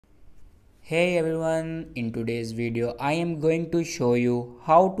Hey everyone, in today's video I am going to show you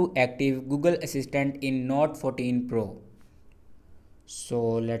how to active Google Assistant in Note 14 Pro. So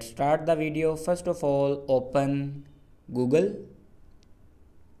let's start the video. First of all, open Google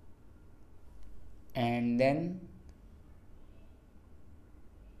and then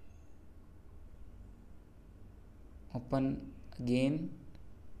open again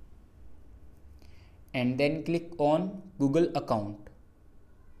and then click on Google account.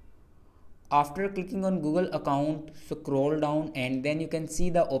 After clicking on Google account, scroll down and then you can see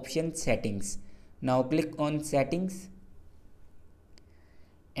the option settings. Now click on settings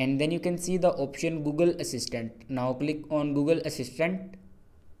and then you can see the option Google Assistant. Now click on Google Assistant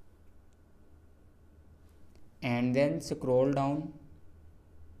and then scroll down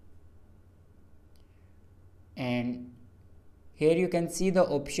and here you can see the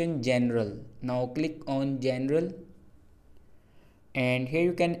option General. Now click on General and here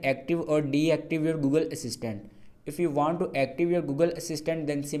you can active or deactive your Google Assistant. If you want to active your Google Assistant,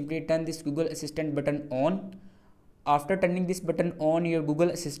 then simply turn this Google Assistant button on. After turning this button on, your Google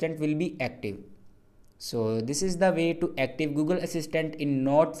Assistant will be active. So this is the way to active Google Assistant in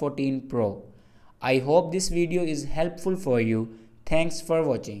Note 14 Pro. I hope this video is helpful for you. Thanks for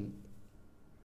watching.